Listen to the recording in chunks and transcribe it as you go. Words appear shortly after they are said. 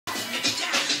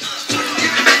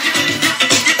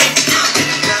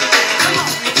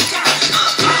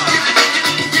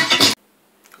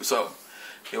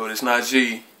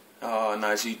it's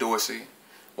Najee Dorsey,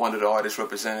 one of the artists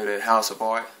represented at House of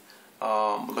Art.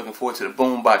 Looking forward to the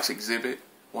Boombox exhibit.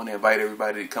 Want to invite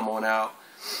everybody to come on out.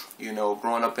 You know,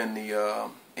 growing up in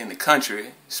the country,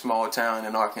 small town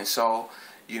in Arkansas,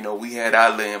 you know, we had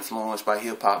outlet influenced by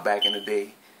hip hop back in the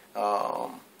day.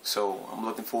 So I'm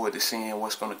looking forward to seeing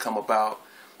what's going to come about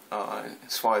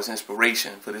as far as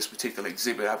inspiration for this particular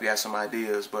exhibit. I've got some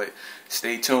ideas, but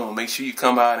stay tuned. Make sure you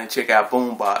come out and check out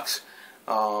Boombox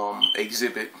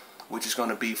exhibit, which is going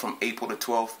to be from April the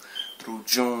 12th through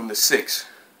June the 6th.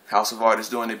 House of Art is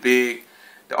doing it big.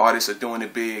 The artists are doing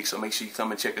it big, so make sure you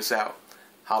come and check us out.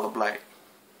 Holla Black.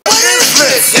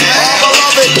 Let's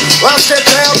get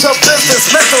down to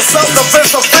business. Mental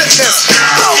self-defense of fitness.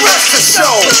 Don't rest the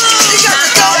show. You got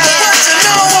to go to what you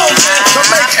know to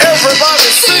make everybody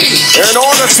see. In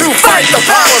order to fight the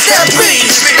powers that be.